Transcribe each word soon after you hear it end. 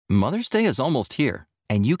Mother's Day is almost here,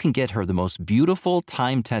 and you can get her the most beautiful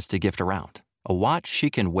time-tested gift around. A watch she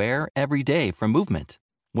can wear every day from Movement.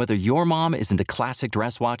 Whether your mom is into classic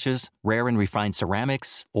dress watches, rare and refined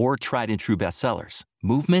ceramics, or tried-and-true bestsellers,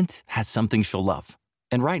 Movement has something she'll love.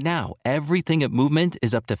 And right now, everything at Movement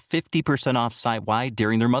is up to 50% off site-wide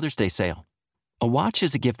during their Mother's Day sale. A watch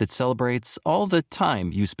is a gift that celebrates all the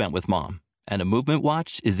time you spent with mom. And a Movement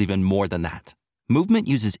watch is even more than that. Movement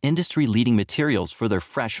uses industry-leading materials for their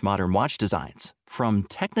fresh, modern watch designs, from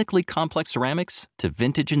technically complex ceramics to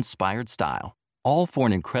vintage-inspired style, all for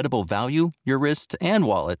an incredible value your wrist and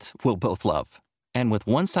wallet will both love. And with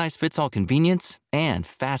one-size-fits-all convenience and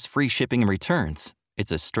fast free shipping and returns,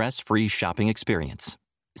 it's a stress-free shopping experience.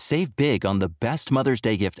 Save big on the best Mother's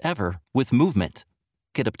Day gift ever with Movement.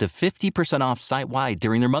 Get up to 50% off site-wide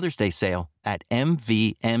during their Mother's Day sale at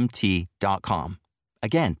MVMT.com.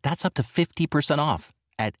 Again, that's up to 50% off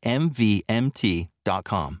at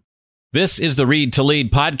MVMT.com. This is the Read to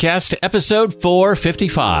Lead podcast, episode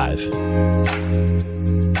 455.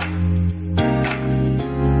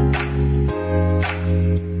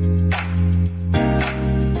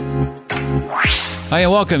 Hi,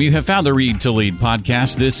 and welcome. You have found the Read to Lead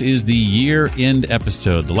podcast. This is the year-end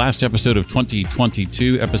episode, the last episode of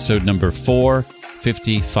 2022, episode number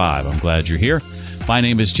 455. I'm glad you're here. My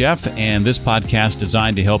name is Jeff, and this podcast is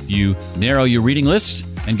designed to help you narrow your reading list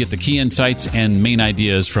and get the key insights and main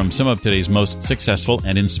ideas from some of today's most successful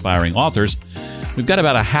and inspiring authors. We've got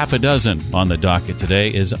about a half a dozen on the docket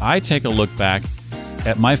today as I take a look back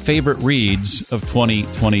at my favorite reads of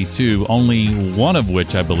 2022, only one of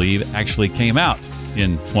which I believe actually came out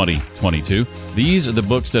in 2022. These are the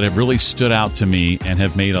books that have really stood out to me and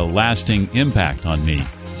have made a lasting impact on me.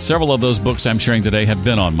 Several of those books I'm sharing today have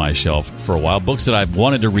been on my shelf for a while, books that I've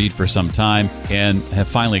wanted to read for some time and have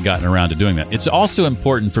finally gotten around to doing that. It's also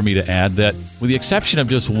important for me to add that with the exception of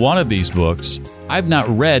just one of these books, I've not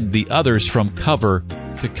read the others from cover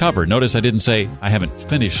to cover. Notice I didn't say I haven't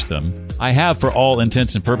finished them. I have, for all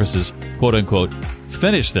intents and purposes, quote unquote,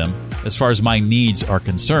 finished them as far as my needs are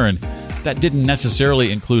concerned. That didn't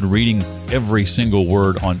necessarily include reading every single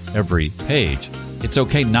word on every page. It's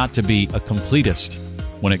okay not to be a completist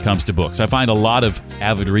when it comes to books. I find a lot of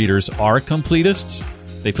avid readers are completists.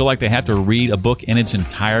 They feel like they have to read a book in its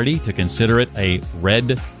entirety to consider it a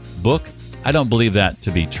read book. I don't believe that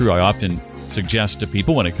to be true. I often suggest to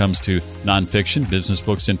people when it comes to nonfiction, business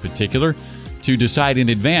books in particular, to decide in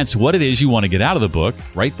advance what it is you want to get out of the book.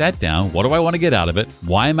 Write that down. What do I want to get out of it?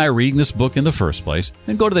 Why am I reading this book in the first place?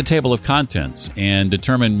 Then go to the table of contents and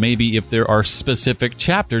determine maybe if there are specific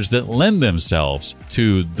chapters that lend themselves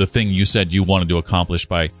to the thing you said you wanted to accomplish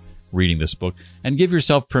by reading this book, and give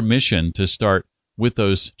yourself permission to start with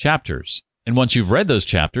those chapters. And once you've read those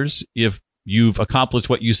chapters, if you've accomplished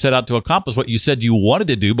what you set out to accomplish, what you said you wanted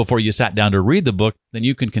to do before you sat down to read the book, then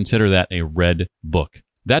you can consider that a read book.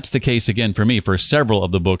 That's the case again for me for several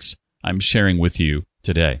of the books I'm sharing with you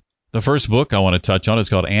today. The first book I want to touch on is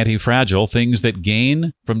called Anti-Fragile, Things That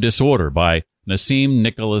Gain from Disorder by Nassim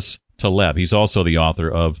Nicholas Taleb. He's also the author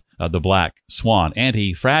of The Black Swan.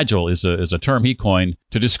 Anti-fragile is a term he coined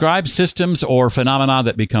to describe systems or phenomena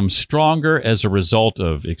that become stronger as a result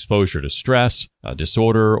of exposure to stress,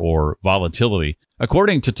 disorder, or volatility.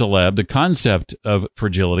 According to Taleb, the concept of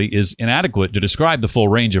fragility is inadequate to describe the full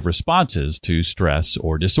range of responses to stress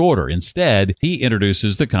or disorder. Instead, he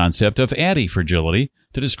introduces the concept of anti-fragility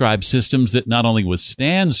to describe systems that not only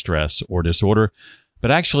withstand stress or disorder,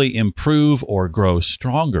 but actually improve or grow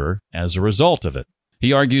stronger as a result of it.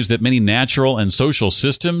 He argues that many natural and social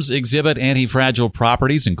systems exhibit anti-fragile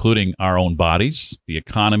properties, including our own bodies, the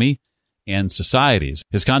economy, and societies.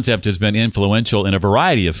 His concept has been influential in a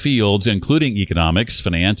variety of fields, including economics,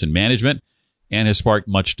 finance, and management, and has sparked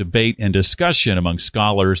much debate and discussion among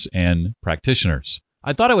scholars and practitioners.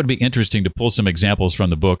 I thought it would be interesting to pull some examples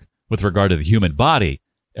from the book with regard to the human body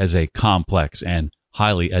as a complex and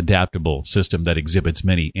highly adaptable system that exhibits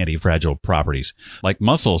many anti-fragile properties. Like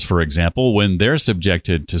muscles, for example, when they're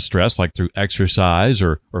subjected to stress, like through exercise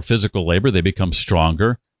or physical labor, they become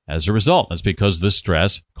stronger as a result. That's because the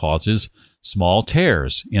stress causes small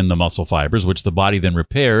tears in the muscle fibers, which the body then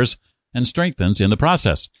repairs and strengthens in the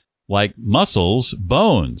process. Like muscles,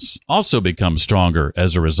 bones also become stronger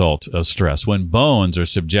as a result of stress. When bones are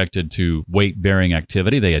subjected to weight-bearing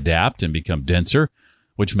activity, they adapt and become denser,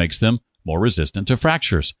 which makes them more resistant to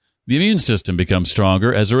fractures. The immune system becomes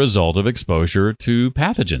stronger as a result of exposure to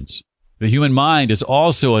pathogens. The human mind is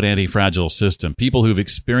also an anti-fragile system. People who've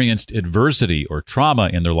experienced adversity or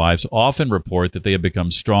trauma in their lives often report that they have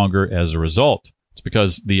become stronger as a result. It's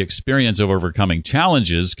because the experience of overcoming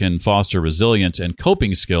challenges can foster resilience and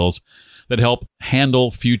coping skills that help handle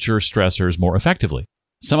future stressors more effectively.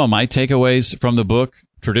 Some of my takeaways from the book: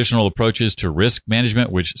 traditional approaches to risk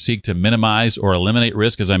management, which seek to minimize or eliminate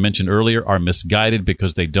risk, as I mentioned earlier, are misguided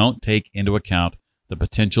because they don't take into account the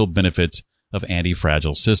potential benefits of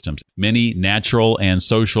anti-fragile systems. Many natural and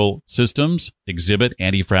social systems exhibit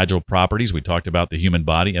anti-fragile properties. We talked about the human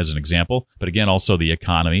body as an example, but again, also the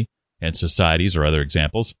economy and societies are other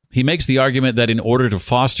examples. He makes the argument that in order to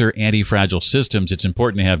foster anti-fragile systems, it's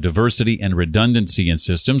important to have diversity and redundancy in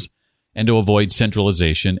systems and to avoid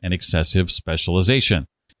centralization and excessive specialization.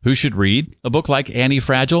 Who should read a book like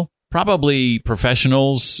Anti-Fragile? Probably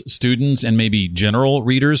professionals, students, and maybe general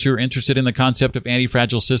readers who are interested in the concept of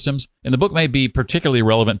anti-fragile systems. And the book may be particularly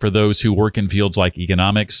relevant for those who work in fields like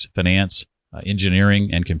economics, finance, engineering,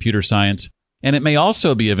 and computer science. And it may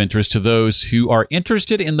also be of interest to those who are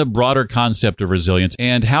interested in the broader concept of resilience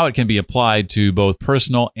and how it can be applied to both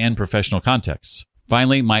personal and professional contexts.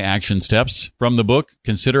 Finally, my action steps from the book: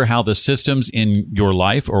 consider how the systems in your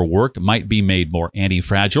life or work might be made more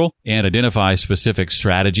anti-fragile and identify specific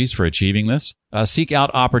strategies for achieving this. Seek out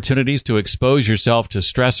opportunities to expose yourself to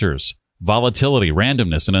stressors, volatility,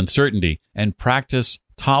 randomness, and uncertainty, and practice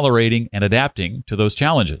tolerating and adapting to those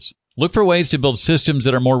challenges. Look for ways to build systems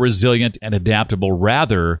that are more resilient and adaptable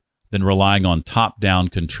rather than relying on top-down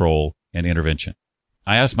control and intervention.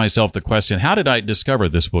 I asked myself the question, how did I discover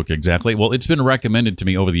this book exactly? Well, it's been recommended to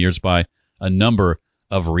me over the years by a number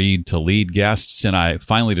of Read to Lead guests, and I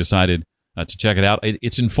finally decided to check it out.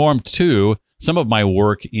 It's informed, too, some of my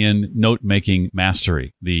work in Note-Making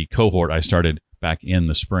Mastery, the cohort I started back in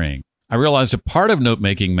the spring. I realized a part of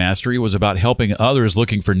Note-Making Mastery was about helping others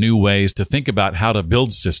looking for new ways to think about how to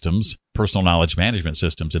build systems, personal knowledge management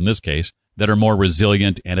systems in this case, that are more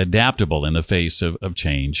resilient and adaptable in the face of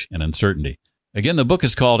change and uncertainty. Again, the book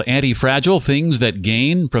is called Anti-Fragile: Things That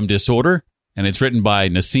Gain from Disorder, and it's written by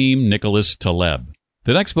Nassim Nicholas Taleb.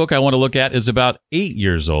 The next book I want to look at is about 8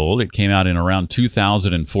 years old. It came out in around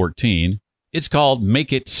 2014. It's called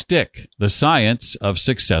Make It Stick: The Science of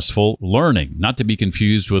Successful Learning, not to be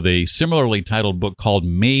confused with a similarly titled book called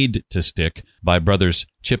Made to Stick by brothers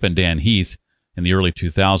Chip and Dan Heath in the early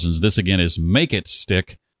 2000s. This again is Make It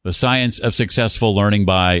Stick: The Science of Successful Learning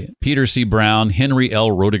by Peter C. Brown, Henry L.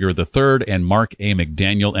 Roediger III, and Mark A.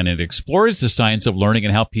 McDaniel, and it explores the science of learning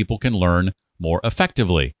and how people can learn more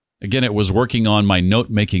effectively. Again, it was working on my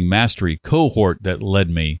Note-Making Mastery cohort that led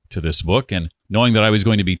me to this book, and knowing that I was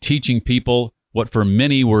going to be teaching people what for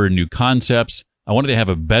many were new concepts, I wanted to have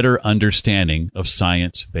a better understanding of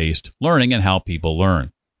science-based learning and how people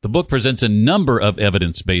learn. The book presents a number of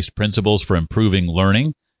evidence-based principles for improving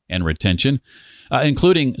learning and retention,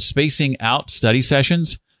 including spacing out study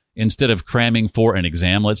sessions instead of cramming for an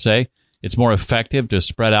exam, let's say. It's more effective to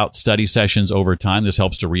spread out study sessions over time. This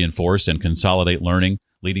helps to reinforce and consolidate learning,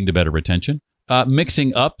 leading to better retention.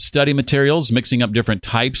 Mixing up study materials, mixing up different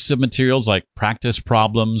types of materials like practice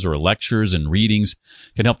problems or lectures and readings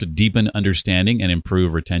can help to deepen understanding and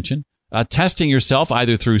improve retention. Testing yourself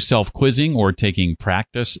either through self-quizzing or taking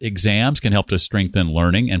practice exams can help to strengthen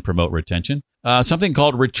learning and promote retention. Something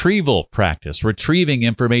called retrieval practice, retrieving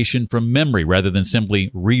information from memory rather than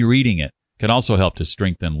simply rereading it, can also help to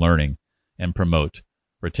strengthen learning and promote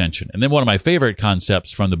retention. And then one of my favorite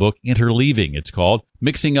concepts from the book, interleaving, it's called.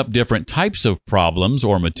 Mixing up different types of problems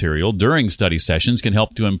or material during study sessions can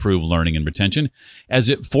help to improve learning and retention, as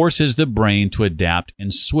it forces the brain to adapt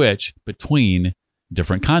and switch between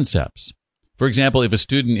different concepts. For example, if a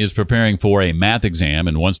student is preparing for a math exam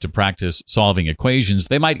and wants to practice solving equations,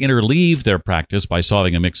 they might interleave their practice by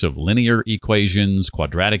solving a mix of linear equations,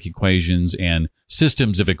 quadratic equations, and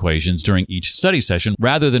systems of equations during each study session,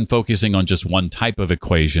 rather than focusing on just one type of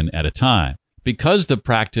equation at a time. Because the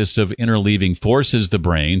practice of interleaving forces the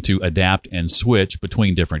brain to adapt and switch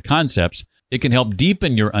between different concepts, it can help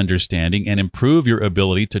deepen your understanding and improve your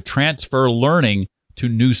ability to transfer learning to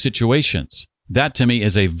new situations. That, to me,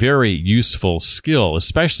 is a very useful skill,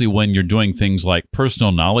 especially when you're doing things like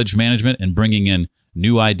personal knowledge management and bringing in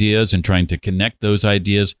new ideas and trying to connect those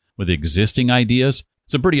ideas with existing ideas.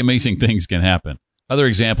 Some pretty amazing things can happen. Other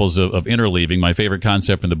examples of interleaving, my favorite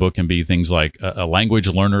concept from the book can be things like a language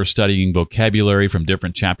learner studying vocabulary from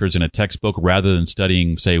different chapters in a textbook rather than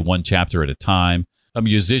studying, say, one chapter at a time. A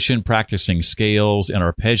musician practicing scales and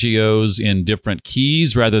arpeggios in different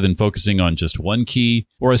keys rather than focusing on just one key,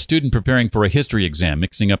 or a student preparing for a history exam,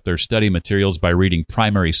 mixing up their study materials by reading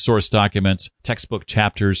primary source documents, textbook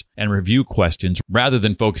chapters, and review questions rather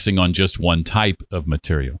than focusing on just one type of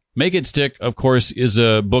material. Make It Stick, of course, is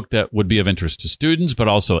a book that would be of interest to students, but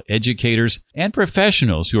also educators and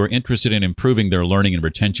professionals who are interested in improving their learning and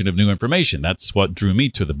retention of new information. That's what drew me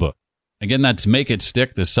to the book. Again, that's Make It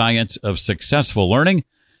Stick, The Science of Successful Learning.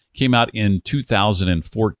 Came out in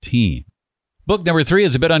 2014. Book number 3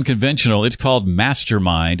 is a bit unconventional. It's called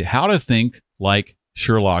Mastermind, How to Think Like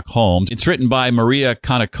Sherlock Holmes. It's written by Maria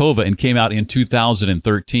Konnikova and came out in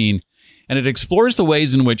 2013. And it explores the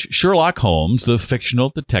ways in which Sherlock Holmes, the fictional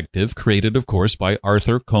detective created, of course, by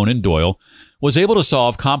Arthur Conan Doyle, was able to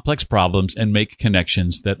solve complex problems and make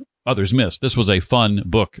connections that others missed. This was a fun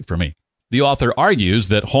book for me. The author argues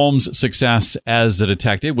that Holmes' success as a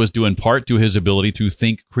detective was due in part to his ability to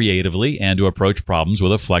think creatively and to approach problems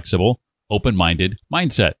with a flexible, open-minded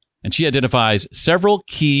mindset. And she identifies several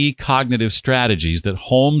key cognitive strategies that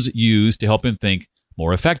Holmes used to help him think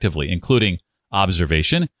more effectively, including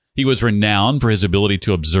observation. He was renowned for his ability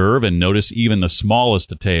to observe and notice even the smallest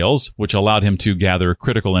details, which allowed him to gather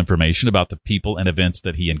critical information about the people and events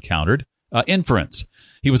that he encountered. Inference.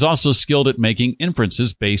 He was also skilled at making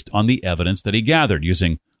inferences based on the evidence that he gathered,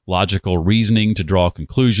 using logical reasoning to draw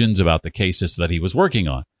conclusions about the cases that he was working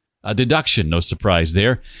on. Deduction, no surprise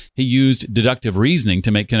there. He used deductive reasoning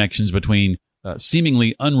to make connections between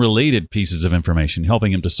seemingly unrelated pieces of information,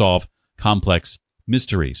 helping him to solve complex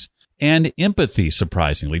mysteries. And empathy,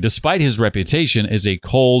 surprisingly. Despite his reputation as a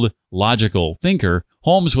cold, logical thinker,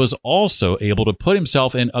 Holmes was also able to put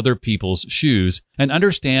himself in other people's shoes and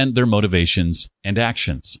understand their motivations and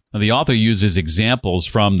actions. Now, the author uses examples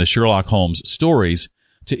from the Sherlock Holmes stories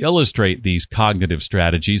to illustrate these cognitive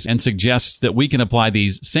strategies and suggests that we can apply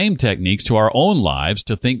these same techniques to our own lives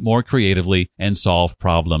to think more creatively and solve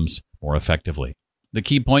problems more effectively. The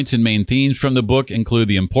key points and main themes from the book include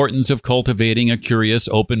the importance of cultivating a curious,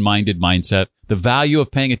 open-minded mindset, the value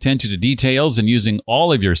of paying attention to details and using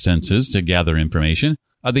all of your senses to gather information,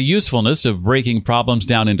 the usefulness of breaking problems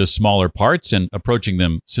down into smaller parts and approaching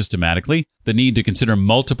them systematically, the need to consider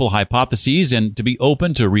multiple hypotheses and to be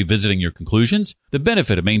open to revisiting your conclusions, the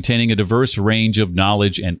benefit of maintaining a diverse range of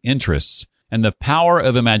knowledge and interests, and the power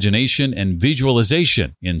of imagination and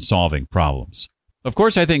visualization in solving problems. Of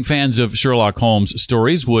course, I think fans of Sherlock Holmes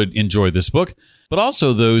stories would enjoy this book, but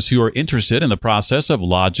also those who are interested in the process of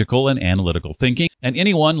logical and analytical thinking and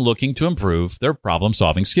anyone looking to improve their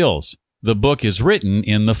problem-solving skills. The book is written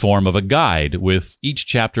in the form of a guide, with each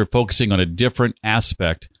chapter focusing on a different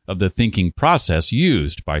aspect of the thinking process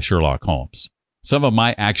used by Sherlock Holmes. Some of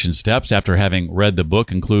my action steps after having read the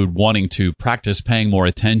book include wanting to practice paying more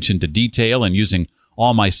attention to detail and using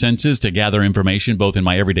all my senses to gather information both in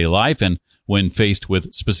my everyday life and when faced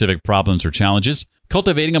with specific problems or challenges,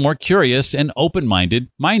 cultivating a more curious and open-minded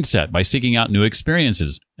mindset by seeking out new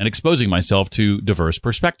experiences and exposing myself to diverse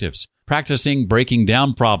perspectives, practicing breaking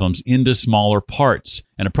down problems into smaller parts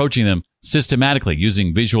and approaching them systematically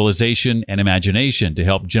using visualization and imagination to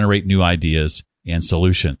help generate new ideas and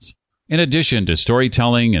solutions. In addition to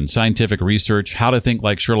storytelling and scientific research, How to Think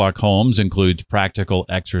Like Sherlock Holmes includes practical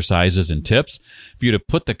exercises and tips for you to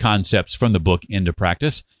put the concepts from the book into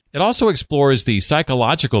practice. It also explores the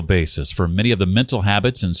psychological basis for many of the mental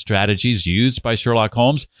habits and strategies used by Sherlock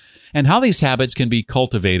Holmes and how these habits can be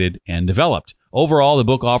cultivated and developed. Overall, the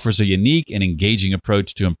book offers a unique and engaging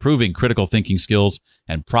approach to improving critical thinking skills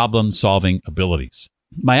and problem-solving abilities.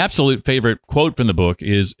 My absolute favorite quote from the book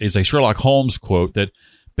is a Sherlock Holmes quote that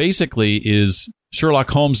basically is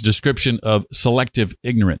Sherlock Holmes' description of selective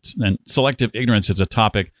ignorance. And selective ignorance is a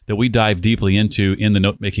topic that we dive deeply into in the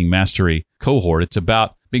Note-Making Mastery cohort. It's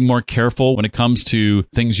about being more careful when it comes to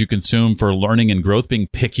things you consume for learning and growth, being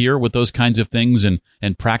pickier with those kinds of things and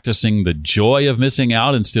practicing the joy of missing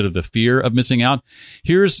out instead of the fear of missing out.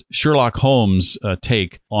 Here's Sherlock Holmes'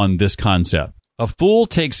 take on this concept. A fool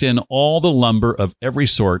takes in all the lumber of every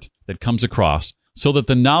sort that comes across so that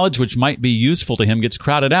the knowledge which might be useful to him gets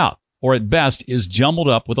crowded out, or at best is jumbled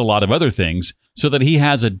up with a lot of other things so that he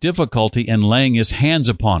has a difficulty in laying his hands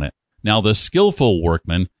upon it. Now, the skillful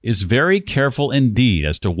workman is very careful indeed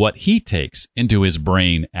as to what he takes into his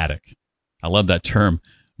brain attic. I love that term,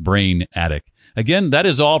 brain attic. Again, that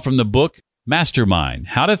is all from the book Mastermind,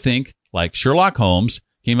 How to Think Like Sherlock Holmes,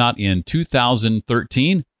 came out in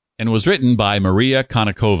 2013 and was written by Maria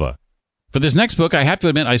Konnikova. For this next book, I have to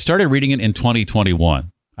admit, I started reading it in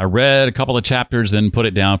 2021. I read a couple of chapters, then put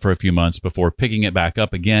it down for a few months before picking it back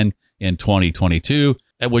up again in 2022,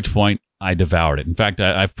 at which point I devoured it. In fact,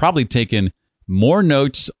 I've probably taken more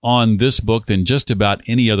notes on this book than just about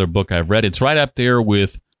any other book I've read. It's right up there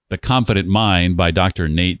with The Confident Mind by Dr.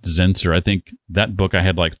 Nate Zinsser. I think that book I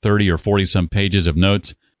had like 30 or 40 some pages of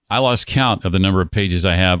notes. I lost count of the number of pages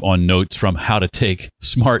I have on notes from How to Take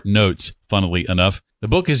Smart Notes, funnily enough. The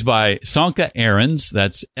book is by Sonke Ahrens.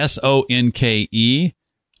 That's Sonke,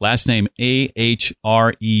 last name Ahrens.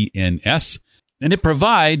 And it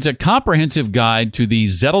provides a comprehensive guide to the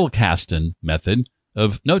Zettelkasten method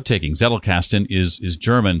of note-taking. Zettelkasten is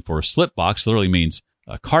German for slip box, literally means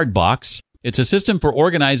a card box. It's a system for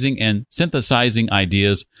organizing and synthesizing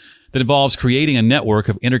ideas that involves creating a network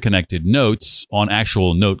of interconnected notes on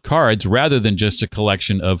actual note cards rather than just a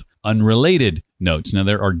collection of unrelated notes. Now,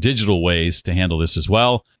 there are digital ways to handle this as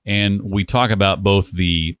well, and we talk about both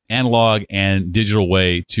the analog and digital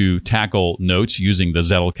way to tackle notes using the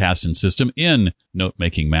Zettelkasten system in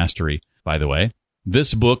Note-Making Mastery, by the way.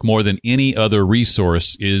 This book, more than any other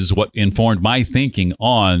resource, is what informed my thinking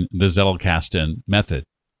on the Zettelkasten method.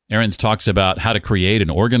 Ahrens talks about how to create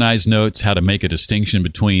and organize notes, how to make a distinction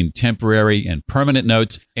between temporary and permanent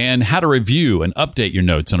notes, and how to review and update your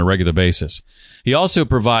notes on a regular basis. He also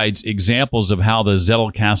provides examples of how the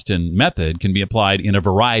Zettelkasten method can be applied in a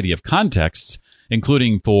variety of contexts,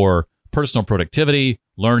 including for personal productivity,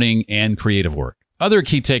 learning, and creative work. Other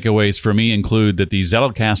key takeaways for me include that the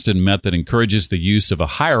Zettelkasten method encourages the use of a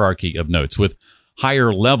hierarchy of notes with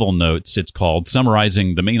higher level notes, it's called,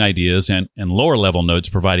 summarizing the main ideas, and lower level notes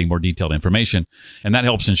providing more detailed information. And that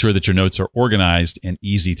helps ensure that your notes are organized and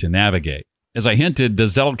easy to navigate. As I hinted, the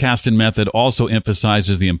Zettelkasten method also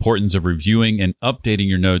emphasizes the importance of reviewing and updating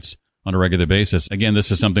your notes on a regular basis. Again,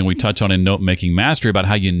 this is something we touch on in Note-Making Mastery about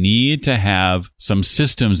how you need to have some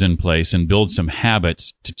systems in place and build some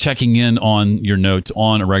habits to checking in on your notes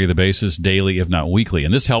on a regular basis, daily, if not weekly.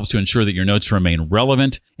 And this helps to ensure that your notes remain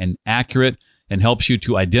relevant and accurate and helps you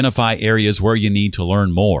to identify areas where you need to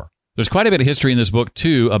learn more. There's quite a bit of history in this book,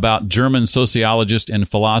 too, about German sociologist and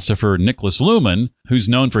philosopher Niklas Luhmann, who's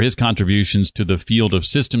known for his contributions to the field of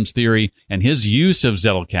systems theory and his use of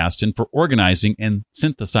Zettelkasten for organizing and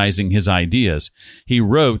synthesizing his ideas. He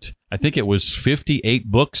wrote, I think it was 58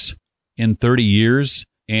 books in 30 years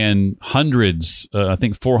and hundreds, I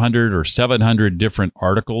think 400 or 700 different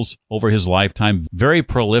articles over his lifetime. Very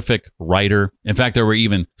prolific writer. In fact, there were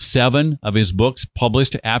even 7 of his books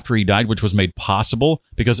published after he died, which was made possible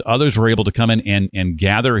because others were able to come in and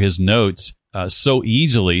gather his notes so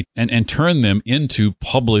easily and turn them into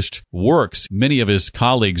published works. Many of his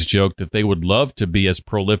colleagues joked that they would love to be as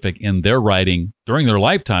prolific in their writing during their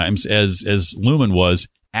lifetimes as Luhmann was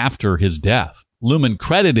after his death. Luhmann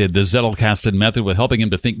credited the Zettelkasten method with helping him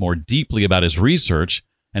to think more deeply about his research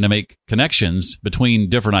and to make connections between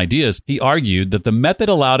different ideas. He argued that the method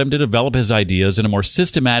allowed him to develop his ideas in a more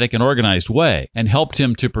systematic and organized way and helped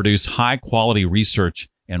him to produce high-quality research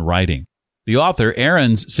and writing. The author,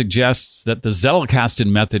 Ahrens, suggests that the Zettelkasten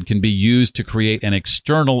method can be used to create an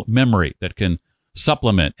external memory that can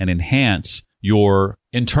supplement and enhance your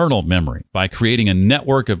internal memory. By creating a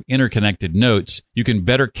network of interconnected notes, you can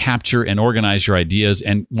better capture and organize your ideas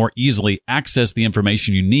and more easily access the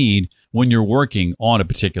information you need when you're working on a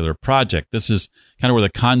particular project. This is kind of where the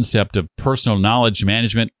concept of personal knowledge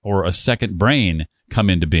management or a second brain come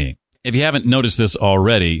into being. If you haven't noticed this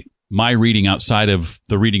already, my reading outside of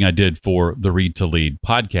the reading I did for the Read to Lead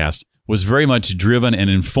podcast was very much driven and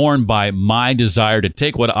informed by my desire to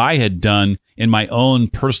take what I had done in my own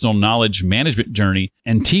personal knowledge management journey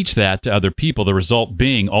and teach that to other people, the result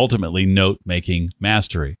being ultimately note-making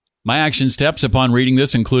mastery. My action steps upon reading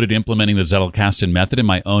this included implementing the Zettelkasten method in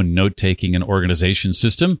my own note-taking and organization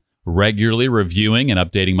system, regularly reviewing and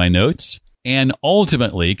updating my notes, and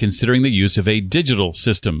ultimately considering the use of a digital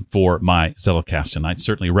system for my Zettelkasten. I'd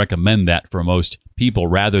certainly recommend that for most people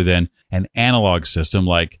rather than an analog system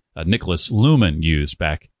like Niklas Luhmann used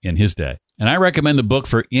back in his day. And I recommend the book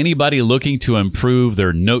for anybody looking to improve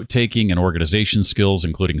their note-taking and organization skills,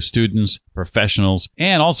 including students, professionals,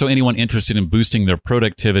 and also anyone interested in boosting their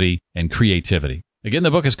productivity and creativity. Again,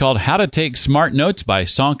 the book is called How to Take Smart Notes by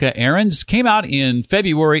Sönke Ahrens. Came out in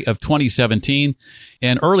February of 2017,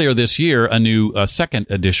 and earlier this year, a new second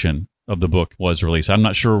edition of the book was released. I'm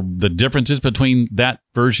not sure the differences between that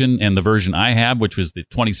version and the version I have, which was the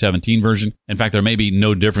 2017 version. In fact, there may be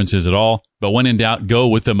no differences at all, but when in doubt, go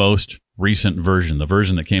with the most recent version, the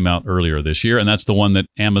version that came out earlier this year, and that's the one that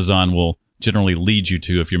Amazon will generally lead you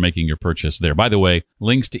to if you're making your purchase there. By the way,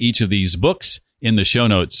 links to each of these books in the show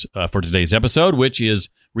notes for today's episode, which is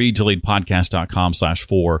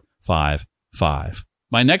readtoleadpodcast.com/455.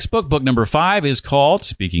 My next book, book number 5, is called,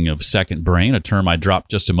 speaking of second brain, a term I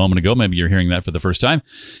dropped just a moment ago, maybe you're hearing that for the first time,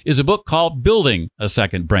 is a book called Building a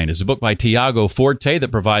Second Brain. It's a book by Tiago Forte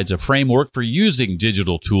that provides a framework for using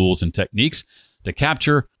digital tools and techniques to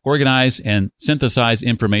capture, organize, and synthesize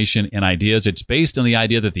information and ideas. It's based on the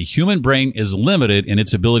idea that the human brain is limited in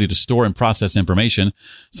its ability to store and process information,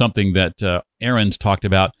 something that Ahrens talked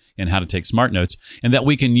about in How to Take Smart Notes, and that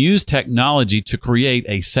we can use technology to create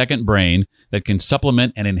a second brain that can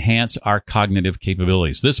supplement and enhance our cognitive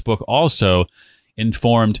capabilities. This book also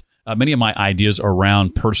informed many of my ideas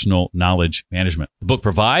around personal knowledge management. The book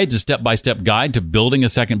provides a step-by-step guide to building a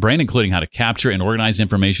second brain, including how to capture and organize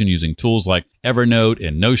information using tools like Evernote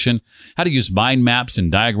and Notion, how to use mind maps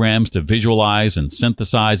and diagrams to visualize and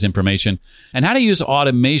synthesize information, and how to use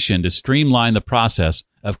automation to streamline the process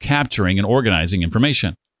of capturing and organizing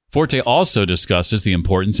information. Forte also discusses the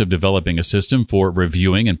importance of developing a system for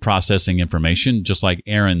reviewing and processing information, just like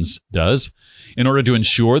Aaron's does, in order to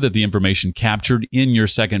ensure that the information captured in your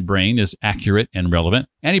second brain is accurate and relevant.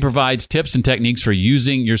 And he provides tips and techniques for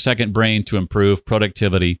using your second brain to improve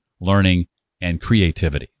productivity, learning, and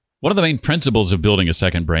creativity. One of the main principles of building a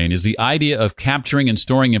second brain is the idea of capturing and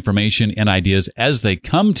storing information and ideas as they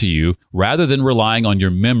come to you rather than relying on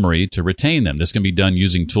your memory to retain them. This can be done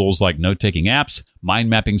using tools like note-taking apps,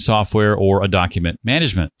 mind mapping software, or a document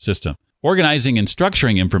management system. Organizing and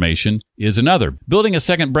structuring information is another. Building a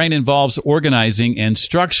second brain involves organizing and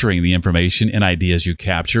structuring the information and ideas you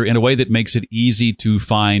capture in a way that makes it easy to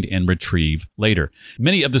find and retrieve later.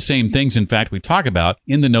 Many of the same things, in fact, we talk about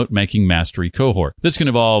in the Note-Making Mastery cohort. This can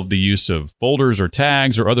involve the use of folders or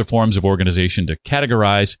tags or other forms of organization to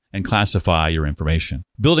categorize and classify your information.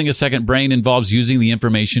 Building a second brain involves using the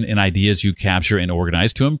information and ideas you capture and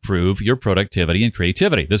organize to improve your productivity and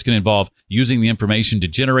creativity. This can involve using the information to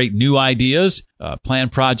generate new ideas, plan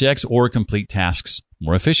projects, or complete tasks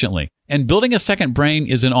more efficiently. And building a second brain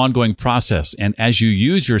is an ongoing process. And as you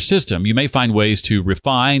use your system, you may find ways to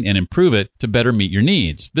refine and improve it to better meet your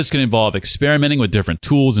needs. This can involve experimenting with different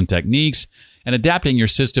tools and techniques and adapting your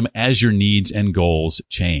system as your needs and goals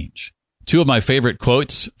change. Two of my favorite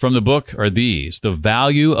quotes from the book are these. The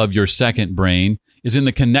value of your second brain is in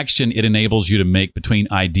the connection it enables you to make between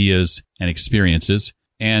ideas and experiences.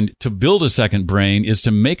 And to build a second brain is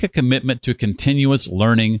to make a commitment to continuous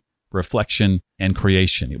learning, reflection, and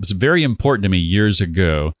creation. It was very important to me years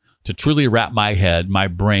ago to truly wrap my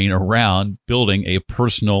brain around building a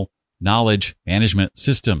personal knowledge management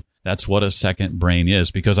system. That's what a second brain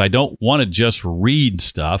is, because I don't want to just read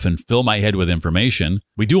stuff and fill my head with information.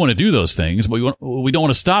 We do want to do those things, but we don't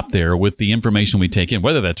want to stop there with the information we take in,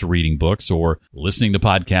 whether that's reading books or listening to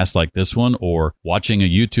podcasts like this one or watching a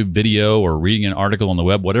YouTube video or reading an article on the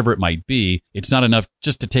web, whatever it might be. It's not enough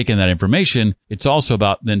just to take in that information. It's also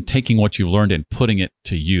about then taking what you've learned and putting it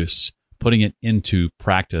to use, putting it into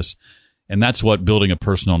practice. And that's what building a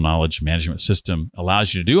personal knowledge management system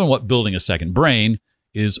allows you to do and what building a second brain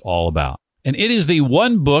is all about. And it is the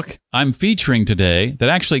one book I'm featuring today that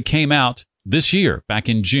actually came out this year, back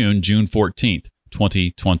in June 14th,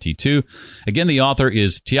 2022. Again, the author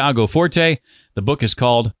is Tiago Forte. The book is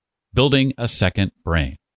called Building a Second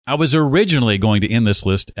Brain. I was originally going to end this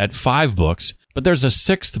list at 5 books, but there's a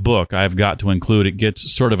 6th book I've got to include. It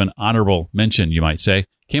gets sort of an honorable mention, you might say.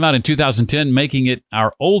 Came out in 2010, making it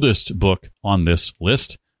our oldest book on this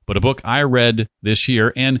list. But a book I read this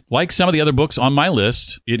year, and like some of the other books on my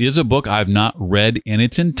list, it is a book I've not read in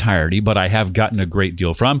its entirety, but I have gotten a great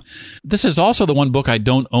deal from. This is also the one book I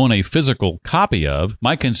don't own a physical copy of.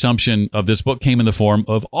 My consumption of this book came in the form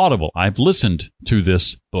of Audible. I've listened to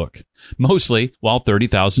this book, mostly while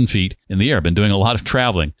 30,000 feet in the air. I've been doing a lot of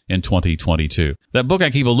traveling in 2022. That book I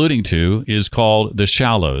keep alluding to is called The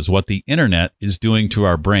Shallows, What the Internet is Doing to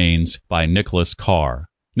Our Brains by Nicholas Carr.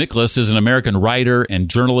 Nicholas is an American writer and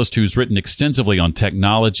journalist who's written extensively on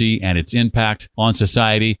technology and its impact on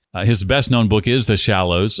society. His best-known book is The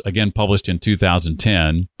Shallows, again published in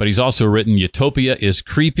 2010. But he's also written Utopia is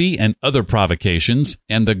Creepy and Other Provocations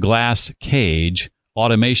and The Glass Cage,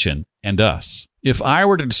 Automation and Us. If I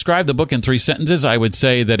were to describe the book in 3 sentences, I would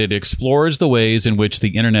say that it explores the ways in which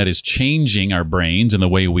the internet is changing our brains and the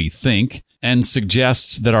way we think, and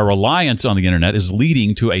suggests that our reliance on the internet is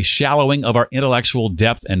leading to a shallowing of our intellectual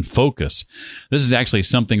depth and focus. This is actually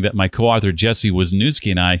something that my co-author Jesse Wisniewski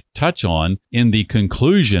and I touch on in the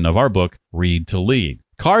conclusion of our book, Read to Lead.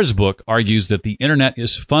 Carr's book argues that the internet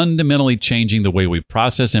is fundamentally changing the way we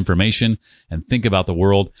process information and think about the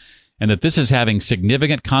world, and that this is having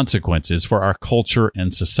significant consequences for our culture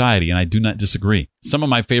and society, and I do not disagree. Some of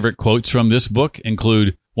my favorite quotes from this book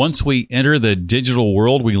include, "Once we enter the digital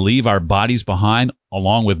world, we leave our bodies behind,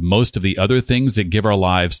 along with most of the other things that give our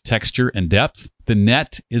lives texture and depth. The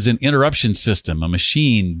net is an interruption system, a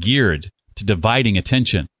machine geared to dividing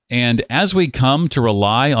attention. And as we come to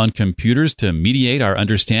rely on computers to mediate our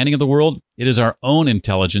understanding of the world, it is our own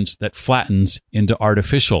intelligence that flattens into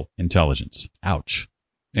artificial intelligence." Ouch.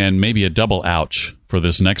 and maybe a double ouch for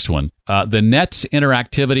this next one. The net's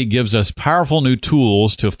interactivity gives us powerful new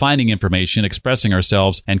tools to finding information, expressing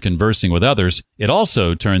ourselves, and conversing with others. It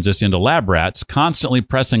also turns us into lab rats, constantly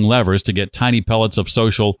pressing levers to get tiny pellets of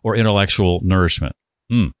social or intellectual nourishment.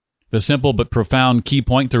 The simple but profound key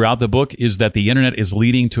point throughout the book is that the internet is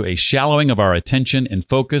leading to a shallowing of our attention and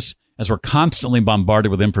focus as we're constantly bombarded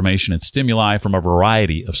with information and stimuli from a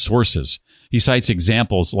variety of sources. He cites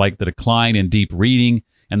examples like the decline in deep reading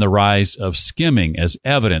and the rise of skimming as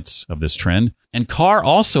evidence of this trend. And Carr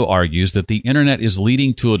also argues that the internet is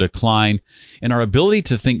leading to a decline in our ability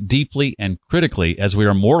to think deeply and critically as we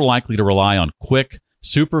are more likely to rely on quick,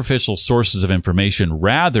 superficial sources of information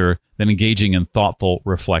rather than engaging in thoughtful,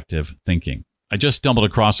 reflective thinking. I just stumbled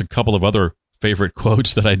across a couple of other favorite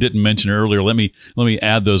quotes that I didn't mention earlier. Let me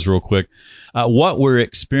add those real quick. What we're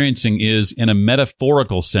experiencing is, in a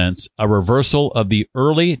metaphorical sense, a reversal of the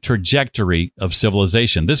early trajectory of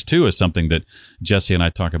civilization. This, too, is something that Jesse and I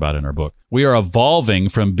talk about in our book. We are evolving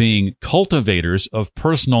from being cultivators of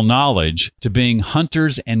personal knowledge to being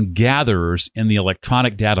hunters and gatherers in the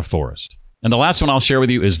electronic data forest. And the last one I'll share with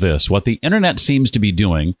you is this. What the internet seems to be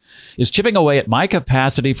doing is chipping away at my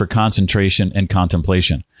capacity for concentration and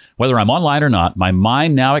contemplation. Whether I'm online or not, my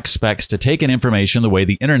mind now expects to take in information the way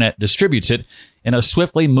the internet distributes it in a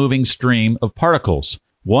swiftly moving stream of particles.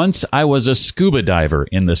 Once I was a scuba diver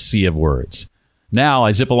in the sea of words. Now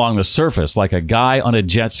I zip along the surface like a guy on a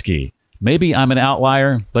jet ski. Maybe I'm an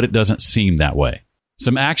outlier, but it doesn't seem that way.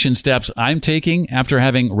 Some action steps I'm taking after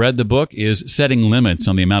having read the book is setting limits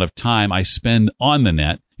on the amount of time I spend on the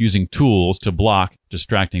net, using tools to block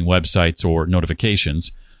distracting websites or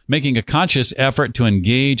notifications, making a conscious effort to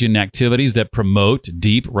engage in activities that promote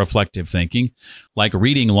deep, reflective thinking, like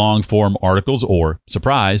reading long-form articles or,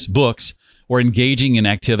 surprise, books, or engaging in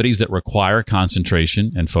activities that require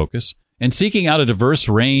concentration and focus, and seeking out a diverse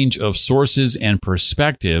range of sources and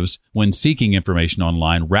perspectives when seeking information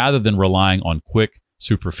online rather than relying on quick,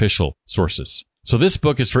 superficial sources. So this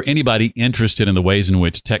book is for anybody interested in the ways in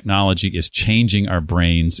which technology is changing our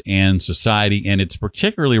brains and society, and it's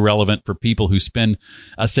particularly relevant for people who spend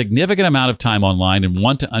a significant amount of time online and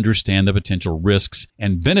want to understand the potential risks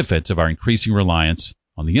and benefits of our increasing reliance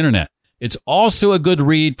on the internet. It's also a good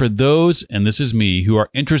read for those, and this is me, who are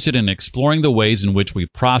interested in exploring the ways in which we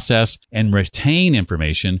process and retain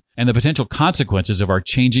information and the potential consequences of our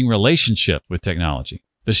changing relationship with technology.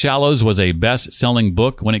 The Shallows was a best-selling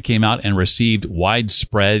book when it came out and received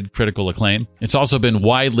widespread critical acclaim. It's also been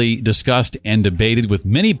widely discussed and debated, with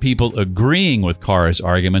many people agreeing with Carr's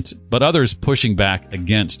arguments, but others pushing back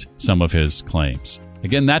against some of his claims.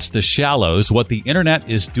 Again, that's The Shallows, What the Internet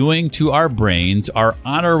is Doing to Our Brains, our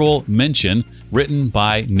honorable mention, written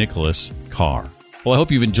by Nicholas Carr. Well, I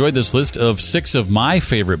hope you've enjoyed this list of 6 of my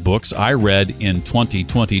favorite books I read in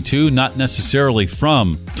 2022, not necessarily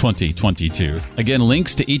from 2022. Again,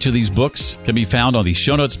 links to each of these books can be found on the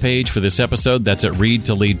show notes page for this episode. That's at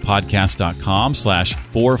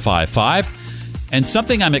readtoleadpodcast.com/455. And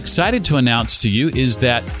something I'm excited to announce to you is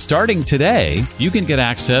that starting today, you can get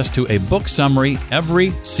access to a book summary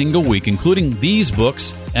every single week, including these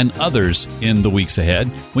books and others in the weeks ahead,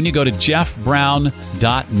 when you go to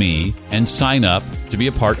jeffbrown.me and sign up to be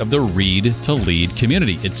a part of the Read to Lead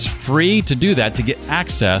community. It's free to do that, to get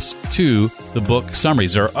access to the book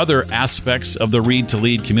summaries. There are other aspects of the Read to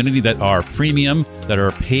Lead community that are premium, that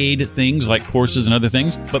are paid things like courses and other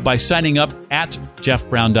things. But by signing up at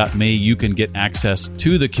jeffbrown.me, you can get access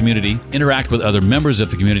to the community, interact with other members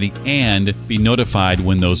of the community, and be notified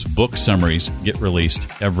when those book summaries get released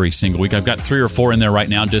every single week. I've got 3 or 4 in there right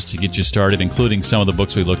now just to get you started, including some of the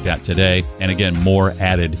books we looked at today. And again, more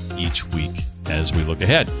added each week as we look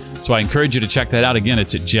ahead. So I encourage you to check that out. Again,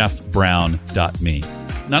 it's at jeffbrown.me.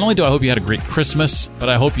 Not only do I hope you had a great Christmas, but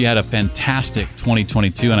I hope you had a fantastic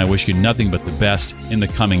 2022, and I wish you nothing but the best in the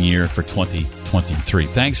coming year for 2023.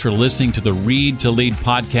 Thanks for listening to the Read to Lead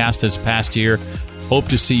podcast this past year. Hope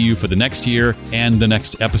to see you for the next year and the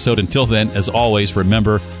next episode. Until then, as always,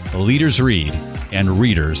 remember, leaders read and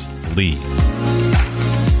readers lead.